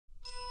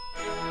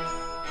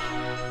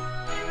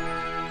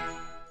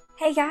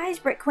Hey guys,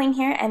 BrickQueen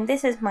here, and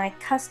this is my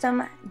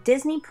custom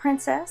Disney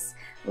Princess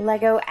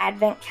Lego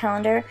Advent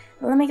Calendar.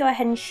 Let me go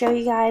ahead and show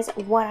you guys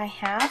what I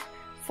have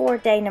for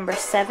day number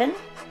 7.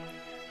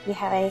 We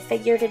have a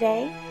figure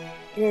today.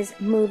 It is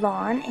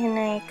Mulan in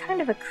a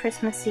kind of a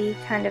Christmassy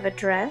kind of a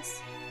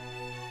dress.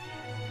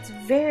 It's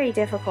very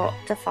difficult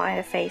to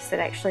find a face that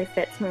actually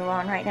fits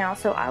Mulan right now,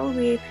 so I will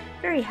be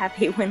very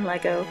happy when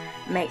Lego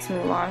makes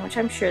Mulan, which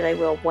I'm sure they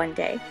will one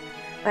day.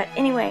 But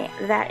anyway,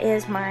 that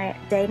is my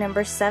day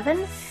number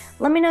 7.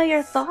 Let me know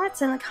your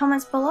thoughts in the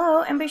comments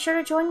below, and be sure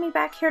to join me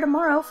back here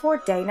tomorrow for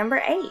day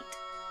number 8.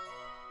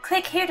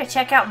 Click here to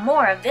check out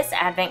more of this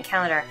Advent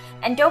Calendar,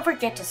 and don't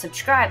forget to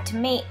subscribe to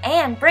me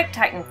and Brick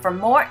Titan for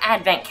more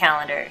Advent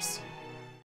Calendars.